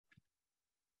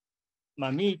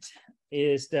Mamit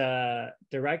is the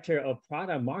Director of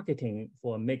Product Marketing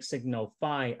for Mixed Signal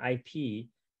PHY IP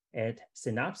at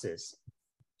Synopsys.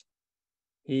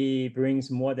 He brings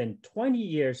more than 20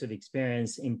 years of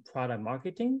experience in product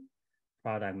marketing,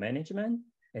 product management,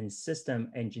 and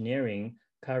system engineering,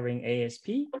 covering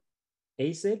ASP,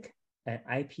 ASIC, and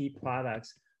IP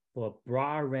products for a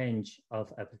broad range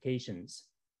of applications.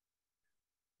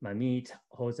 Mamit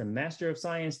holds a Master of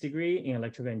Science degree in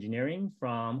electrical engineering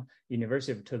from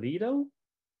University of Toledo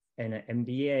and an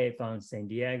MBA from San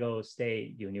Diego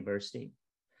State University.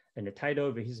 And the title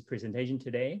of his presentation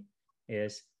today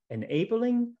is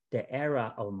Enabling the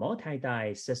Era of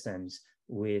Multi-Die Systems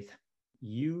with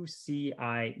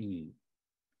UCIe.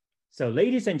 So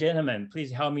ladies and gentlemen,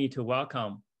 please help me to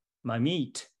welcome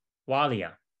Mamit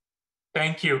Walia.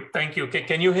 Thank you. Thank you.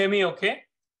 Can you hear me okay?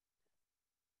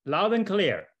 Loud and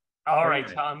clear. All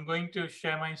right. I'm going to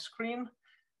share my screen.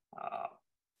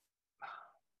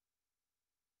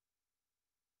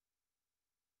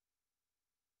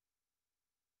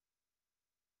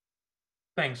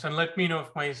 Thanks. And let me know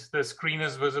if the screen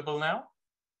is visible now.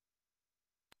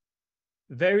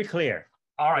 Very clear.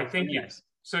 All right. Thank you.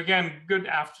 So again, good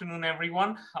afternoon,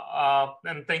 everyone.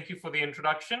 And thank you for the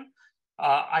introduction.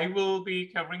 I will be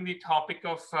covering the topic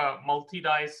of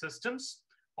multi-die systems,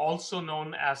 also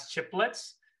known as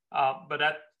chiplets. But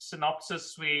at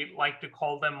Synopsys, we like to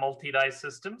call them multi-die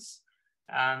systems.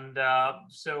 And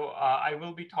so I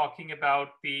will be talking about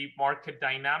the market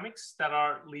dynamics that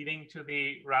are leading to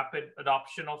the rapid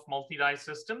adoption of multi-die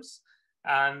systems.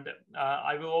 And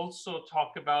I will also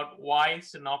talk about why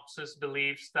Synopsys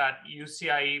believes that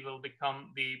UCIe will become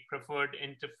the preferred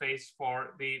interface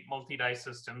for the multi-die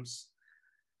systems.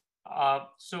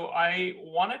 So I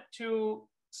wanted to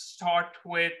start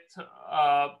with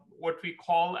what we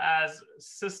call as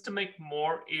systemic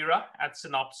Moore era at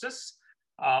Synopsys.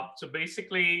 So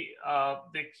basically,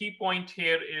 the key point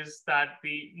here is that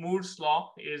the Moore's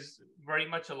law is very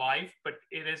much alive, but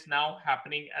it is now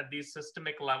happening at the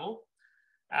systemic level.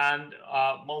 And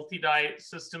multi-die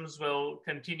systems will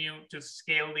continue to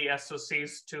scale the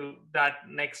SoCs to that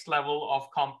next level of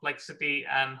complexity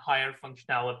and higher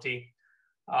functionality.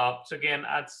 So again,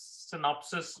 at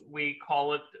Synopsys, we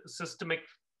call it systemic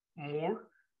Moore.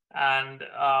 And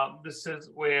this is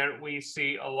where we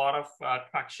see a lot of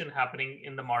traction happening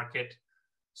in the market.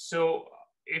 So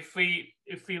if we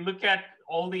look at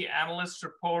all the analyst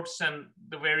reports and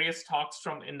the various talks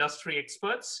from industry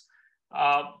experts,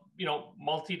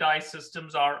 multi-die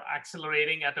systems are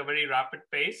accelerating at a very rapid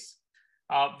pace.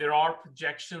 There are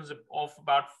projections of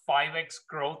about 5x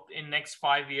growth in next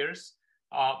 5 years.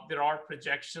 There are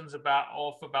projections of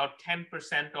about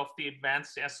 10% of the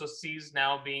advanced SoCs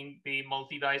now being the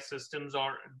multi-die systems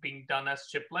are being done as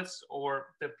chiplets over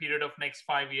the period of next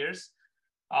 5 years.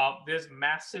 There's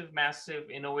massive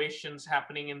innovations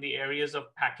happening in the areas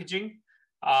of packaging.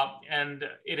 And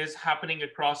it is happening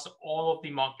across all of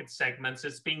the market segments.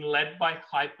 It's being led by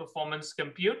high performance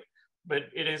compute, but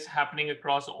it is happening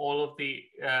across all of the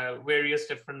various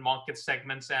different market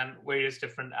segments and various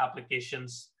different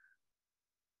applications.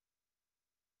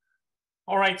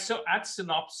 All right, so at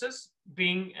Synopsys,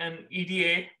 being an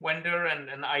EDA vendor and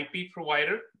an IP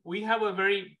provider, we have a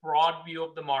very broad view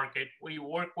of the market. We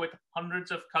work with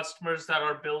hundreds of customers that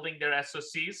are building their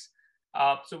SoCs.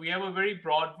 So we have a very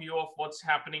broad view of what's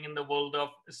happening in the world of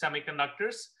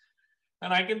semiconductors.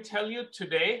 And I can tell you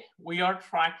today, we are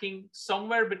tracking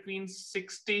somewhere between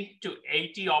 60 to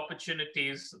 80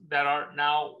 opportunities that are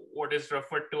now what is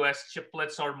referred to as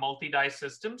chiplets or multi-die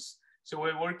systems. So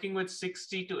we're working with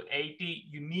 60 to 80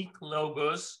 unique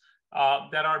logos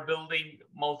that are building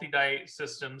multi-die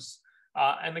systems.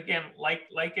 And again,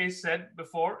 like I said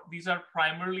before, these are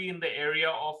primarily in the area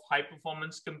of high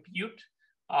performance compute,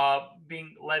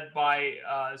 being led by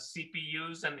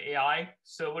CPUs and AI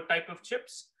server type of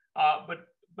chips. But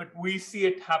we see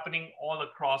it happening all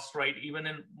across, right? Even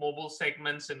in mobile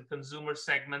segments and consumer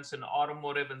segments and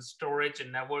automotive and storage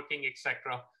and networking,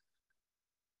 etc.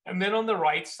 And then on the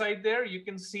right side there, you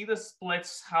can see the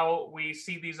splits, how we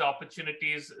see these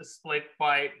opportunities split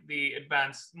by the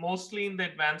advanced, mostly in the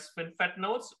advanced FinFET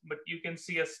nodes, but you can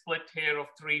see a split here of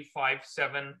 3, 5,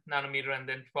 7 nanometer, and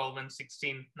then 12 and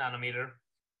 16 nanometer.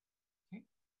 Okay.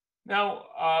 Now,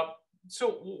 so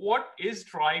what is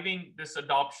driving this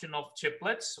adoption of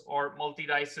chiplets or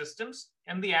multi-die systems?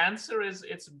 And the answer is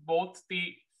it's both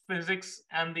the physics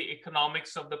and the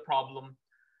economics of the problem.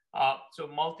 So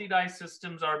multi-die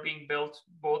systems are being built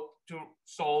both to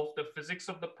solve the physics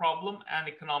of the problem and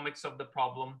economics of the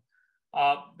problem.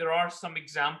 There are some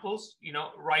examples.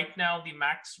 Right now the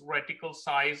max reticle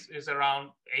size is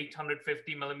around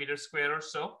 850 millimeters square or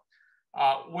so.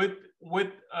 With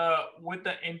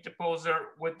the interposer,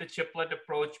 with the chiplet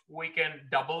approach, we can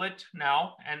double it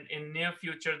now, and in near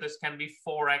future this can be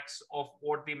 4x of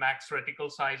what the max reticle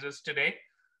size is today.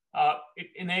 It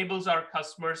enables our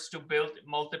customers to build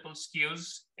multiple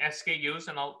SKUs,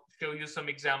 and I'll show you some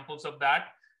examples of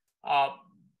that.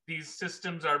 These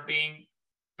systems are being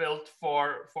built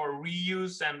for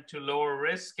reuse and to lower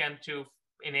risk and to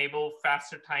enable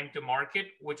faster time to market,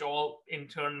 which all in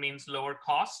turn means lower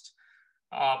cost.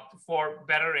 For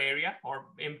better area or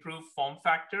improved form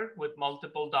factor with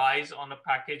multiple dies on a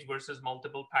package versus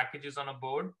multiple packages on a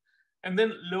board. And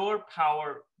then lower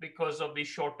power because of the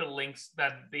shorter links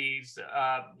that these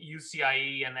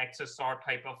UCIe and XSR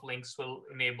type of links will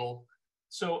enable.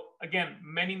 So again,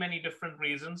 many, many different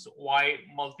reasons why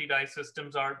multi-die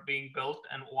systems are being built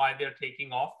and why they're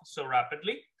taking off so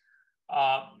rapidly.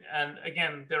 And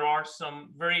again, there are some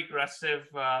very aggressive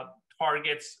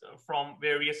targets from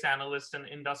various analysts and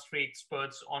industry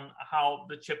experts on how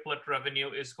the chiplet revenue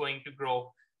is going to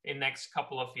grow in next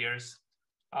couple of years.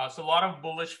 So a lot of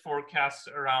bullish forecasts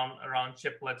around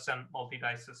chiplets and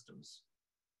multi-die systems.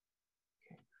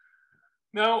 Okay.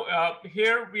 Now,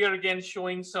 here we are again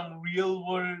showing some real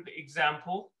world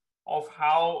example of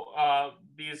how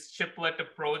this chiplet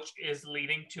approach is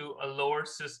leading to a lower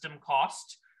system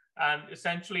cost. And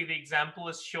essentially the example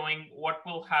is showing what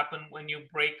will happen when you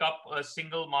break up a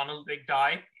single monolithic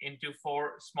die into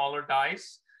 4 smaller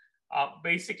dies.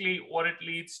 Basically what it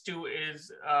leads to is,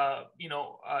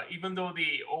 even though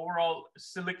the overall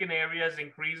silicon area is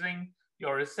increasing,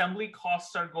 your assembly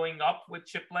costs are going up with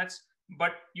chiplets,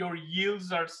 but your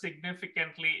yields are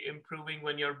significantly improving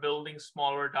when you're building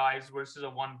smaller dies versus a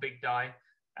one big die.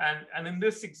 And in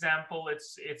this example,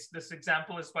 this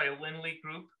example is by Linley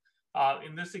Group.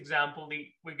 In this example,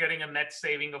 we're getting a net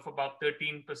saving of about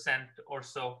 13% or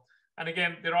so. And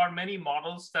again, there are many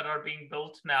models that are being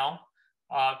built now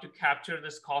to capture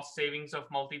this cost savings of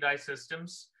multi-die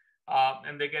systems,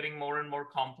 and they're getting more and more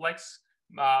complex.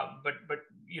 But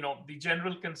the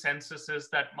general consensus is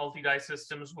that multi-die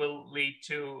systems will lead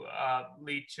to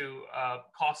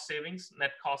cost savings,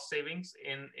 net cost savings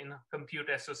in compute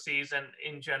SoCs and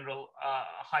in general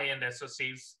high-end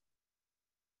SoCs.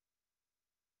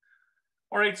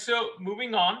 All right, so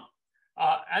moving on,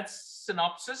 at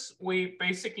Synopsys, we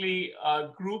basically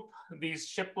group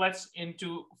these chiplets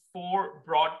into 4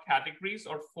 broad categories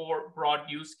or 4 broad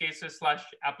use cases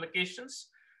 / applications.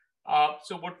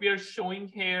 So what we are showing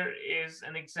here is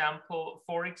an example,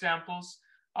 4 examples,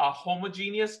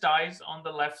 homogeneous dies on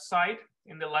the left side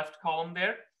in the left column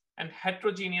there, and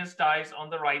heterogeneous dies on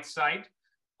the right side.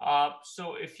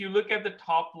 So if you look at the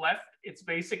top left, it's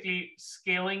basically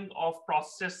scaling of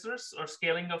processors or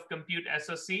scaling of compute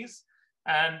SoCs.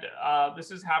 And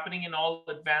this is happening in all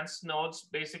advanced nodes.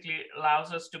 Basically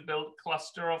allows us to build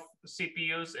cluster of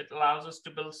CPUs. It allows us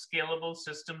to build scalable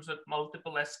systems with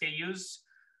multiple SKUs.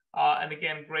 And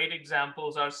again, great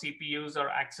examples are CPUs or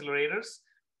accelerators.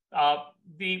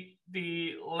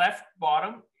 The left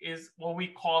bottom is what we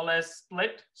call as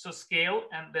split. So scale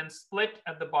and then split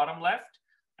at the bottom left.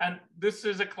 And this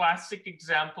is a classic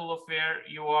example of where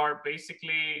you are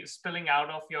basically spilling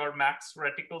out of your max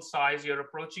reticle size. You're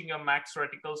approaching your max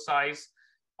reticle size.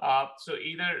 So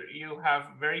either you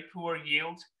have very poor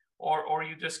yield or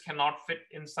you just cannot fit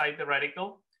inside the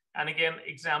reticle. And again,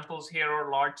 examples here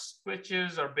are large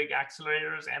switches or big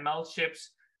accelerators, ML chips.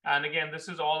 And again, this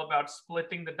is all about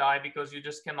splitting the die because you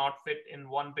just cannot fit in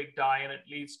one big die, and it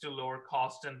leads to lower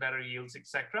cost and better yields,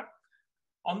 etc.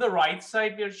 On the right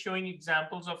side, we are showing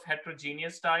examples of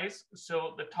heterogeneous dies.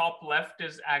 So the top left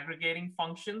is aggregating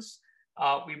functions.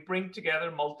 We bring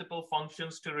together multiple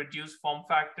functions to reduce form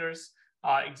factors.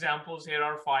 Examples here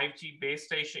are 5G base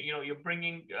station. You're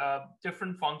bringing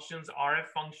different functions, RF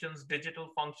functions, digital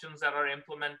functions that are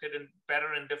implemented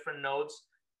better in different nodes.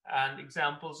 And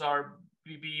examples are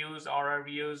BBUs,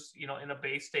 RRVUs, in a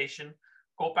base station.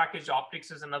 Co-packaged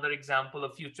optics is another example,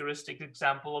 a futuristic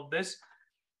example of this.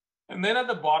 And then at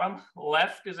the bottom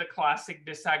left is a classic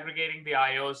disaggregating the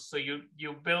IOs. So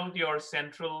you build your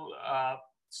central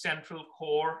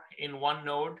core in one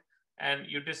node, and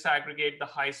you disaggregate the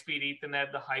high-speed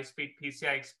Ethernet, the high-speed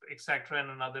PCI, etc.,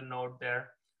 in another node there.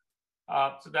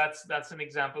 So that's an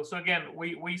example. So again,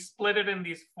 we split it in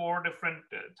these 4 different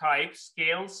types: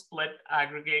 scale, split,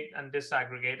 aggregate, and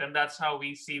disaggregate. And that's how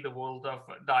we see the world of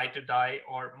die-to-die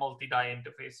or multi-die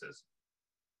interfaces.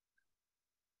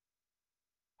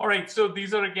 All right, so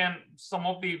these are, again, some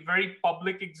of the very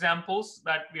public examples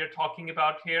that we are talking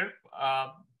about here,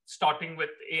 starting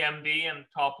with AMD and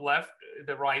top left,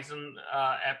 the Ryzen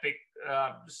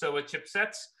EPYC server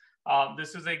chipsets.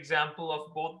 This is an example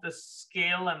of both the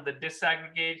scale and the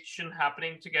disaggregation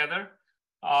happening together.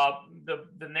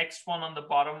 The next one on the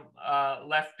bottom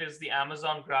left is the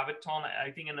Amazon Graviton.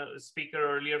 I think a speaker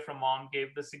earlier from Mom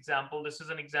gave this example. This is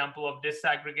an example of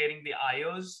disaggregating the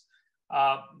IOs.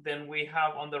 Then we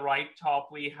have on the right top,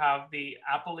 we have the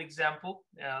Apple example.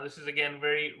 This is again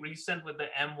very recent with the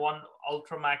M1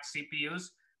 Ultra Max CPUs.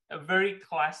 A very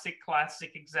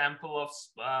classic example of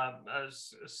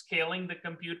scaling the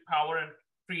compute power and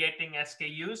creating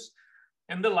SKUs.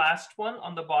 And the last one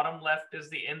on the bottom left is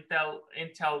the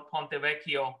Intel Ponte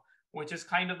Vecchio, which is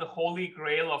kind of the holy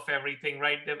grail of everything,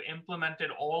 right? They've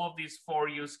implemented all of these 4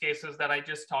 use cases that I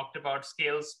just talked about: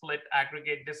 scale, split,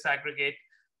 aggregate, disaggregate,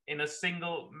 in a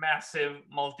single massive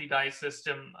multi-die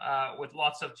system with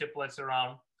lots of chiplets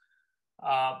around.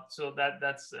 So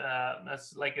that's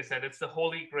like I said, it's the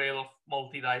holy grail of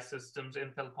multi-die systems,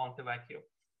 Intel Ponte Vecchio.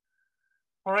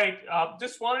 All right,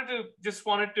 just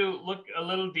wanted to look a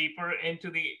little deeper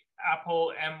into the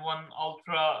Apple M1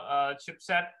 Ultra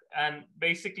chipset, and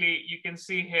basically you can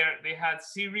see here they had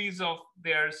series of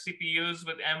their CPUs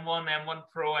with M1, M1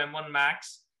 Pro, M1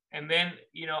 Max, and then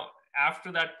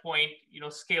after that point,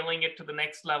 scaling it to the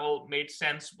next level made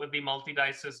sense with the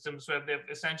multi-die systems, where they've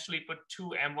essentially put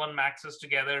 2 M1 Maxes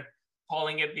together,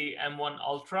 calling it the M1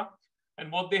 Ultra.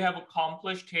 And what they have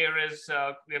accomplished here is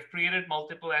they have created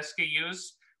multiple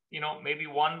SKUs. Maybe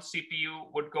 1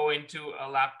 CPU would go into a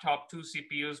laptop, 2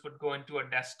 CPUs would go into a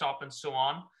desktop, and so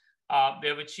on. They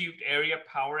have achieved area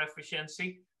power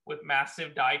efficiency with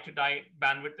massive die-to-die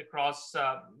bandwidth across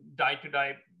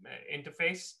die-to-die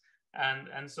interface.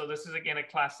 And so this is again a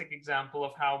classic example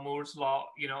of how Moore's law,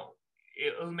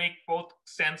 it'll make both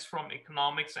sense from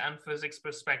economics and physics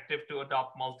perspective to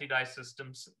adopt multi-die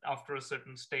systems after a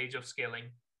certain stage of scaling.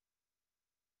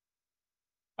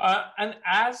 And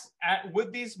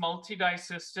with these multi-die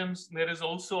systems, there is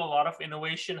also a lot of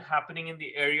innovation happening in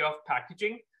the area of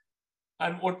packaging.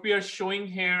 And what we are showing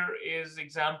here is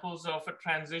examples of a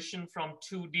transition from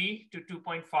 2D to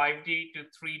 2.5D to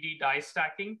 3D die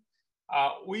stacking.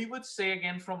 We would say,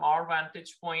 again, from our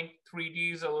vantage point,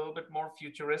 3D is a little bit more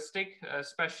futuristic,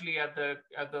 especially at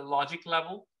the logic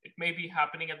level. It may be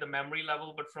happening at the memory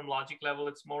level, but from logic level,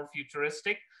 it's more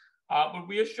futuristic. But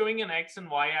we are showing an X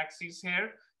and Y axis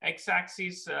here. X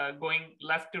axis going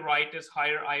left to right is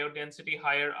higher IO density,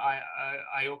 higher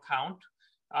IO count.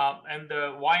 And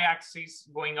the Y axis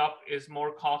going up is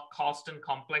more cost and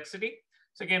complexity.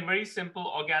 So again, very simple.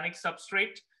 Organic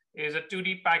substrate is a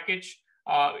 2D package.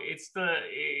 It's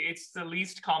the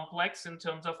least complex in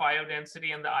terms of IO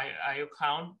density and the IO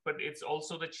count, but it's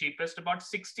also the cheapest. About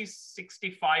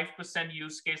 60-65%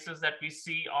 use cases that we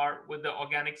see are with the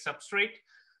organic substrate.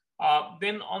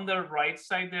 Then on the right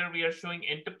side there, we are showing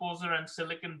interposer and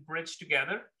silicon bridge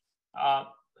together. Let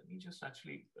me just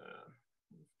actually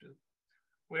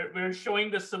we're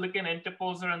showing the silicon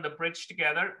interposer and the bridge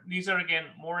together. These are, again,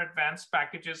 more advanced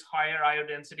packages, higher IO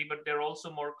density, but they're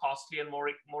also more costly and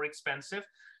more expensive.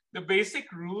 The basic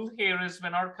rule here is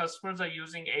when our customers are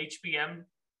using HBM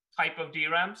type of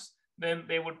DRAMs, then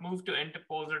they would move to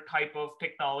interposer type of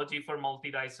technology for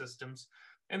multi-die systems.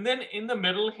 And then in the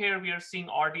middle here, we are seeing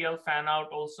RDL fan-out,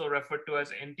 also referred to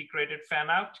as integrated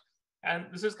fan-out. And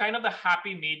this is kind of the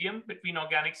happy medium between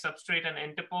organic substrate and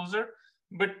interposer.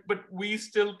 But we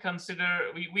still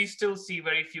we still see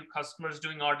very few customers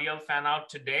doing RDL fan-out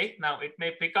today. Now, it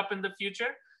may pick up in the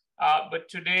future, but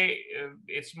today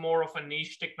it's more of a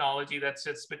niche technology that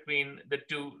sits between the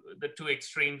two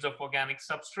extremes of organic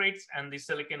substrates and the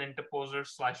silicon interposer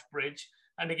 / bridge.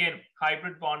 And again,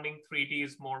 hybrid bonding 3D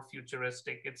is more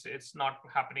futuristic. It's not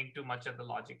happening too much at the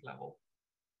logic level.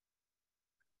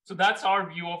 So that's our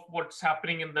view of what's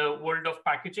happening in the world of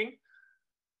packaging.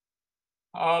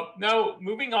 Now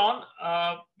moving on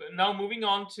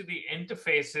to the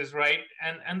interfaces, right?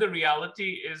 And the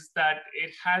reality is that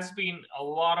it has been a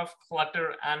lot of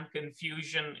clutter and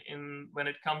confusion when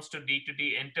it comes to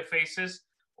D2D interfaces.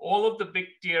 All of the big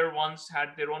tier ones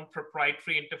had their own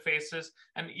proprietary interfaces,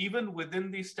 and even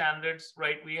within these standards,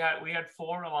 right? We had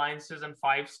 4 alliances and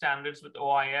 5 standards with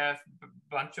OIF,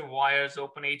 bunch of wires,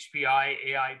 OpenHPI,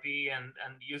 AIB, and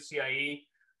UCIe.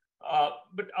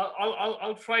 But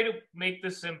I'll try to make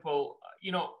this simple.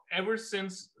 Ever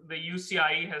since the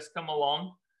UCIe has come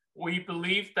along, we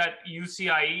believe that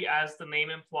UCIe, as the name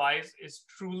implies, is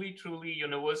truly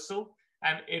universal,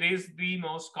 and it is the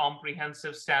most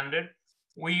comprehensive standard.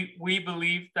 We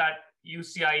believe that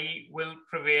UCIe will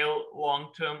prevail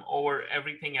long-term over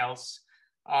everything else.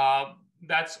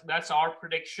 That's our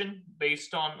prediction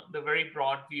based on the very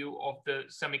broad view of the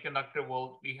semiconductor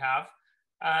world we have.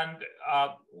 And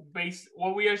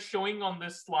what we are showing on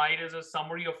this slide is a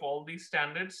summary of all these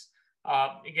standards.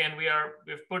 Again,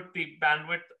 we've put the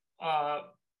bandwidth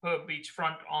per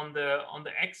beachfront on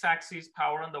the x-axis,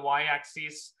 power on the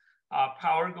y-axis.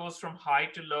 Power goes from high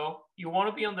to low. You want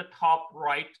to be on the top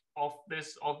right of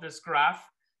this graph.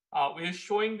 We're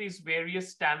showing these various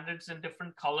standards in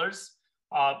different colors,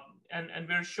 and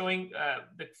we're showing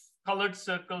the colored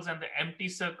circles and the empty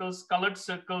circles. Colored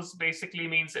circles basically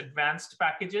means advanced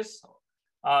packages,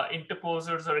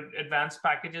 interposers or advanced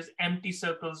packages. Empty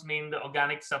circles mean the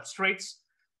organic substrates.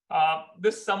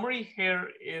 This summary here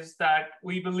is that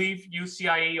we believe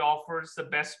UCIe offers the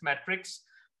best metrics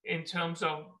in terms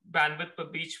of bandwidth per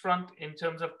beachfront, in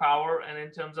terms of power, and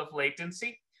in terms of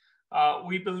latency.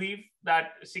 We believe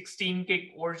that 16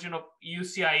 gig version of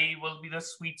UCIe will be the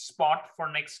sweet spot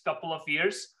for next couple of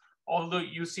years, although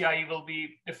UCIe will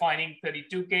be defining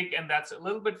 32 gig, and that's a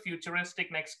little bit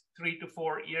futuristic next 3 to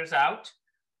 4 years out.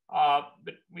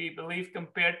 But we believe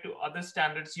compared to other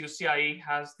standards, UCIe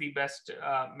has the best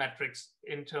metrics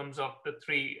in terms of the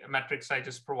 3 metrics I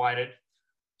just provided.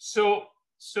 So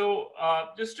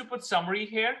just to put summary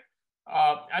here,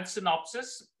 at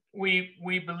Synopsys,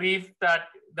 we believe that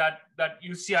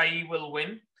UCIe will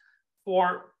win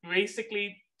for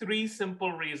basically 3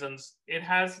 simple reasons. It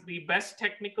has the best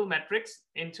technical metrics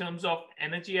in terms of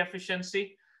energy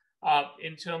efficiency,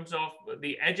 in terms of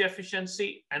the edge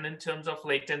efficiency, and in terms of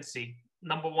latency.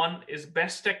 Number 1 is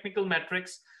best technical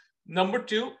metrics. Number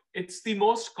 2, it's the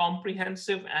most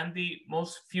comprehensive and the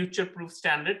most future-proof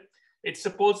standard. It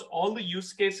supports all the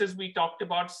use cases we talked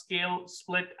about: scale,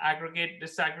 split, aggregate,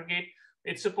 disaggregate.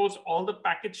 It supports all the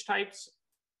package types.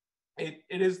 It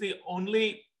is the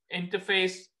only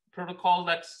interface protocol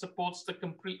that supports the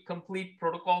complete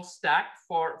protocol stack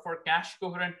for cache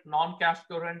coherent, non-cache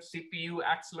coherent, CPU,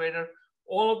 accelerator,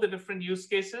 all of the different use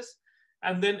cases.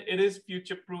 And then it is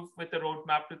future-proof with a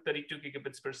roadmap to 32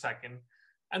 gigabits per second.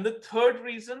 And the third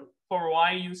reason for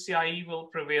why UCIe will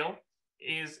prevail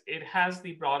is it has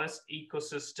the broadest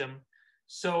ecosystem.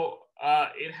 So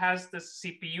it has the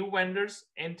CPU vendors,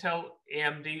 Intel,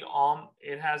 AMD, ARM.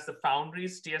 It has the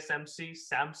foundries, TSMC,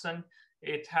 Samsung.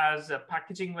 It has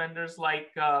packaging vendors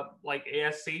like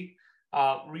ASE.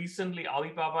 Recently,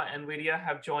 Alibaba, NVIDIA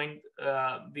have joined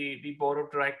the board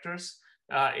of directors.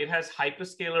 It has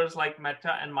hyperscalers like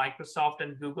Meta and Microsoft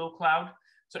and Google Cloud.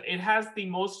 So it has the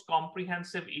most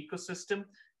comprehensive ecosystem,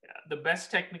 the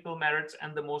best technical merits,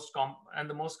 and the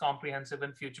most comprehensive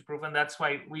and future-proof. And that's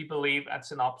why we believe at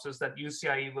Synopsys that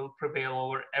UCIe will prevail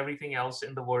over everything else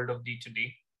in the world of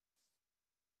D2D.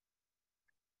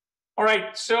 All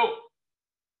right, so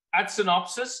at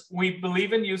Synopsys, we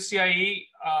believe in UCIe.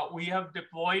 We have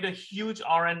deployed a huge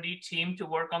R&D team to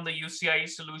work on the UCIe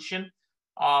solution.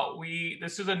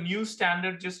 This is a new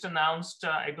standard just announced,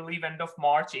 I believe, end of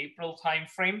March, April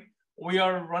timeframe. We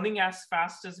are running as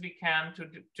fast as we can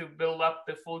to build up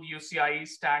the full UCIe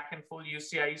stack and full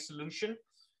UCIe solution.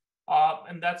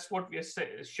 And that's what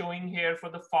we're showing here. For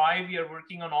the 5, we are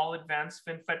working on all advanced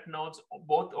FinFET nodes,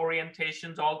 both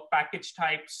orientations, all package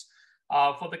types.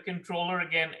 For the controller,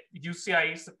 again,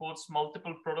 UCIe supports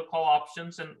multiple protocol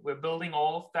options, and we're building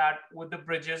all of that with the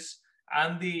bridges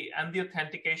and the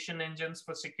authentication engines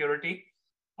for security.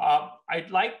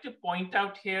 I'd like to point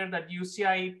out here that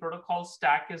UCIe protocol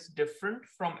stack is different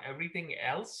from everything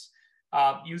else.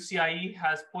 UCIe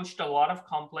has pushed a lot of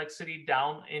complexity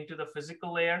down into the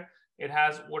physical layer. It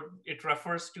has what it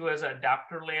refers to as an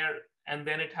adapter layer, and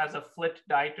then it has a FLIT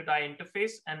die-to-die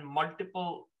interface and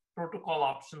multiple protocol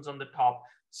options on the top.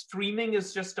 Streaming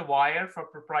is just a wire for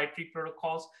proprietary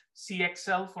protocols,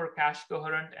 CXL for cache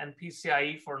coherent, and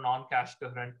PCIe for non-cache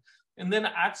coherent. And then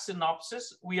at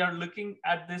Synopsys, we are looking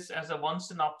at this as a one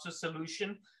Synopsys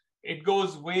solution. It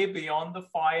goes way beyond the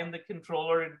PHY and the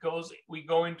controller. We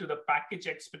go into the package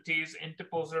expertise,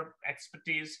 interposer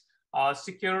expertise,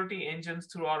 security engines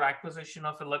through our acquisition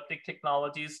of Elliptic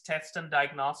Technologies, test and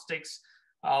diagnostics,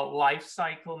 life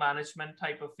cycle management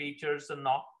type of features, the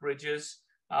NOC bridges.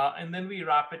 And then we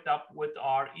wrap it up with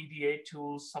our EDA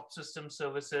tools, subsystem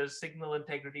services, signal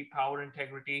integrity, power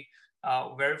integrity,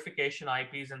 verification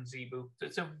IPs, and ZBoo. So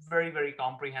it's a very, very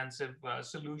comprehensive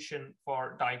solution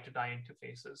for die-to-die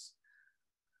interfaces.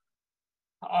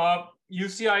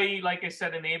 UCIe, like I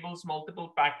said, enables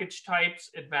multiple package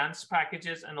types, advanced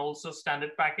packages, and also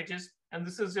standard packages. And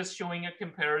this is just showing a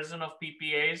comparison of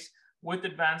PPAs. With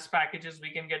advanced packages, we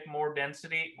can get more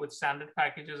density. With standard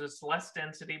packages, it's less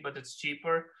density, but it's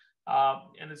cheaper.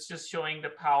 And it's just showing the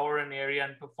power and area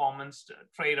and performance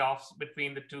trade-offs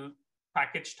between the 2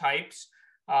 package types.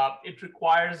 It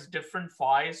requires different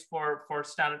PHYs for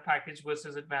standard package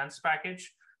versus advanced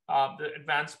package. The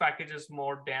advanced package is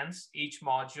more dense. Each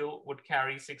module would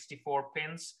carry 64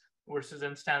 pins versus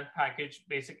in standard package,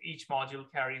 basic, each module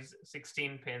carries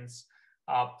 16 pins.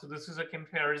 So this is a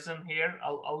comparison here.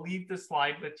 I'll leave this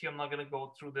slide with you. I'm not going to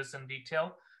go through this in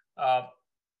detail.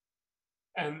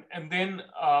 And then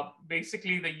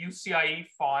basically the UCIe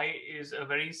PHY is a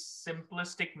very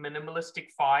simplistic,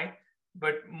 minimalistic PHY,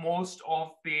 but most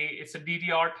of it's a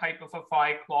DDR type of a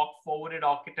PHY, clock forwarded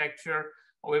architecture.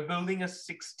 We're building a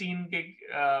 16 gig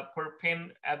per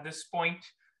pin at this point.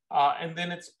 And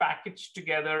then it's packaged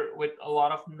together with a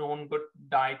lot of known good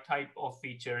die type of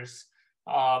features.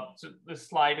 So this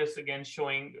slide is again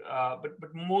showing,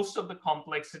 but most of the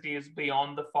complexity is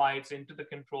beyond the PHY. It's into the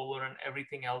controller and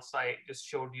everything else I just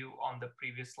showed you on the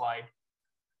previous slide.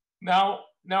 Now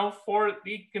for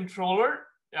the controller,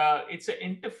 it's an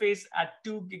interface at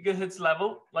 2 gigahertz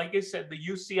level. Like I said, the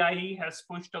UCIe has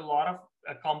pushed a lot of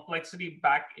complexity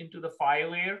back into the PHY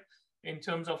layer in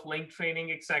terms of link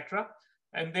training, etc.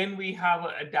 And then we have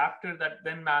an adapter that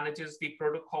then manages the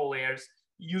protocol layers.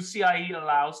 UCIe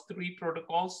allows 3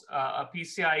 protocols, a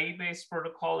PCIe-based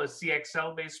protocol, a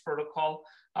CXL-based protocol.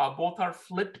 Both are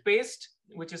FLIT-based,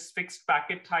 which is fixed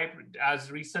packet type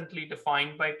as recently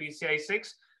defined by PCI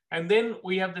 6. And then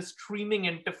we have the streaming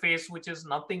interface, which is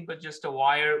nothing but just a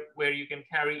wire where you can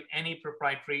carry any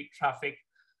proprietary traffic.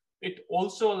 It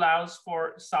also allows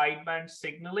for sideband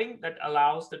signaling that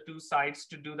allows the 2 sides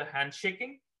to do the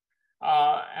handshaking.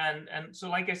 And so,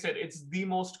 like I said, it's the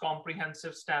most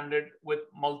comprehensive standard with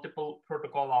multiple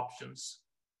protocol options.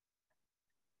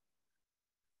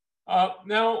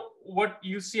 Now, what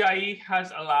UCIe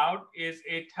has allowed is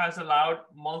it has allowed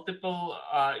multiple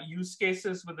use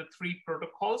cases with the 3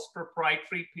 protocols,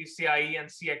 proprietary, PCIe, and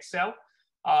CXL.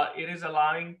 It is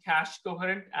allowing cache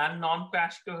coherent and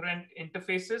non-cache coherent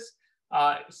interfaces.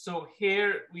 So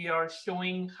here we are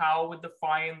showing how with the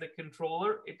PHY and the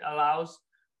controller, it allows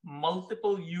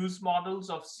multiple use models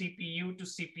of CPU to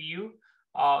CPU,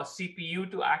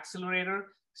 CPU to accelerator,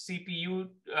 CPU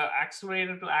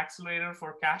accelerator to accelerator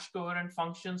for cache coherent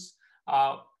functions,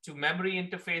 to memory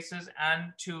interfaces,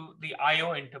 and to the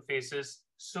IO interfaces.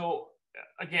 So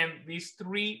again, these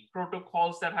 3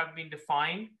 protocols that have been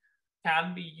defined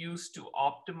can be used to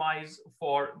optimize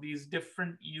for these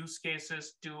different use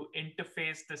cases to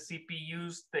interface the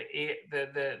CPUs,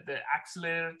 the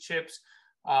accelerator chips,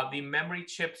 the memory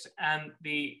chips, and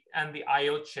the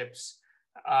IO chips.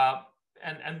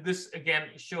 And this again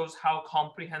shows how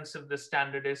comprehensive the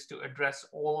standard is to address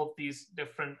all of these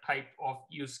different type of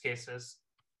use cases.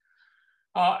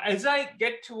 As I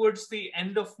get towards the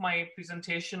end of my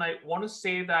presentation, I want to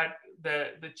say that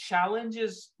the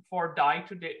challenges for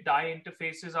die-to-die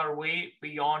interfaces are way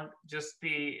beyond just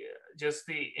the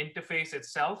interface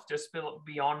itself, just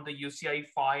beyond the UCIe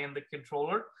PHY and the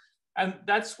controller. And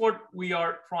that's what we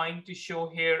are trying to show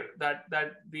here, that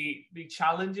the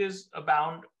challenges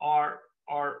abound are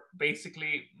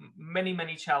basically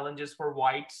many challenges for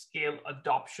wide-scale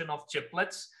adoption of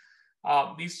chiplets.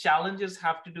 These challenges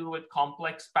have to do with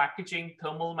complex packaging,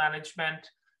 thermal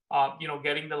management,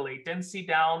 getting the latency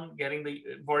down,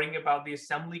 worrying about the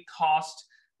assembly cost,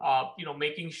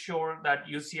 making sure that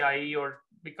UCIe or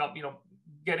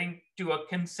getting to a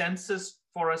consensus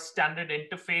for a standard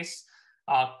interface,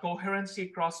 coherency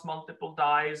across multiple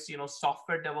dies,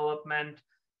 software development,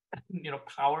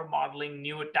 power modeling,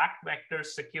 new attack vectors,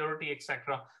 security,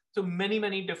 etc. So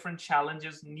many different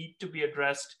challenges need to be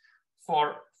addressed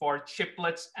for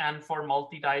chiplets and for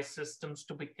multi-die systems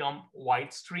to become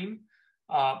widestream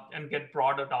and get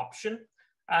broad adoption.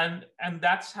 And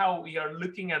that's how we are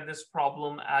looking at this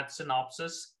problem at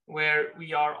Synopsys, where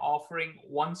we are offering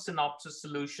one Synopsys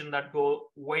solution that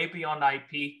go way beyond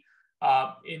IP.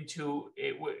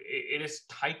 It is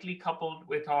tightly coupled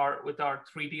with our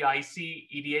 3DIC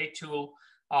EDA tool.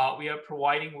 We are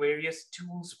providing various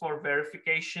tools for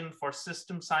verification, for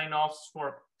system sign-offs,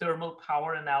 for thermal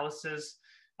power analysis,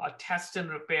 test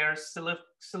and repair,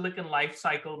 silicon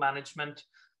lifecycle management,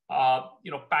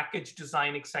 package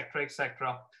design,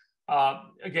 etc.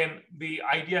 Again, the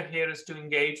idea here is to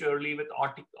engage early with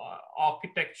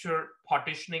architecture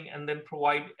partitioning and then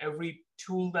provide every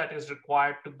tool that is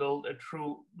required to build a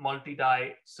true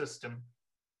multi-die system.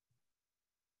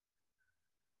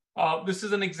 This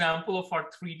is an example of our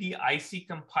 3DIC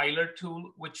compiler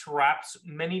tool, which wraps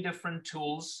many different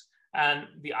tools. And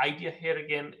the idea here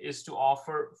again is to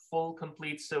offer full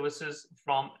complete services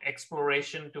from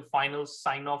exploration to final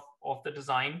sign-off of the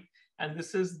design. And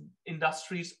this is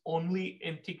industry's only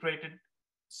integrated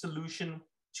solution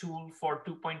tool for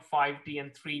 2.5D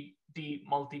and 3D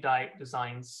multi-die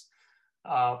designs.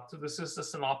 So this is the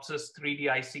Synopsys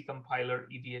 3DIC compiler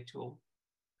EDA tool.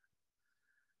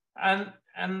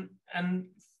 And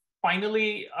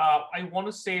finally, I want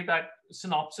to say that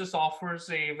Synopsys offers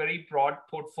a very broad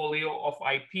portfolio of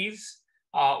IPs.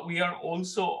 We are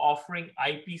also offering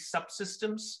IP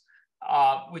subsystems,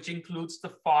 which includes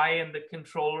the PHY and the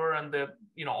controller and the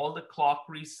all the clock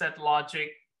reset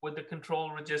logic with the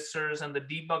control registers and the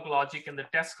debug logic and the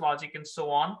test logic and so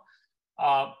on.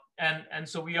 And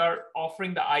so we are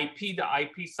offering the IP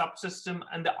subsystem,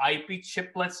 and the IP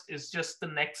chiplets is just the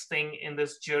next thing in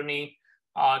this journey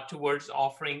towards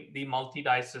offering the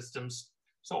multi-die systems.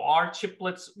 So our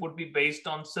chiplets would be based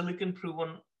on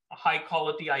silicon-proven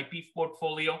high-quality IP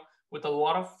portfolio with a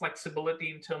lot of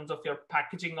flexibility in terms of your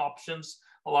packaging options,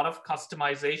 a lot of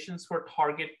customizations for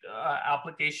target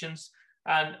applications,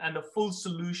 and a full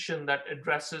solution that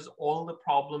addresses all the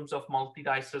problems of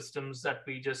multi-die systems that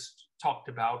we just talked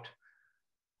about.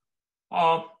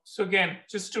 So again,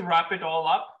 just to wrap it all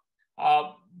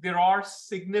up, there are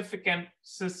significant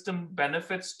system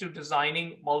benefits to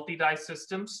designing multi-die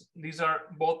systems. These are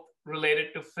both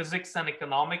related to physics and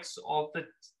economics of the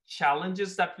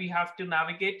challenges that we have to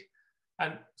navigate.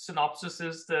 And Synopsys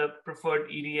is the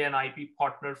preferred EDA and IP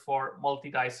partner for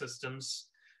multi-die systems.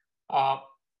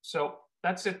 So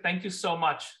that's it. Thank you so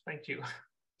much. Thank you.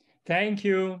 Thank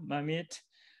you, Mamit.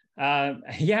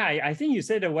 Yeah, I think you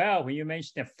said it well when you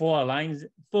mentioned the four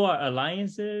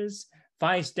alliances,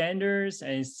 5 standards,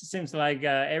 and it seems like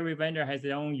every vendor has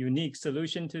their own unique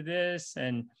solution to this.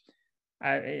 And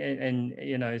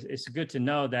it's good to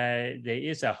know that there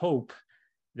is a hope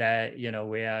that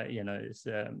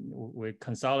we're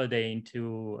consolidating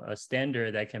to a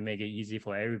standard that can make it easy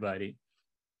for everybody.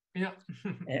 Yeah.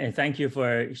 And thank you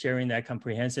for sharing that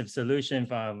comprehensive solution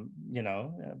from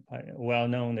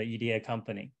well-known EDA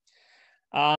company.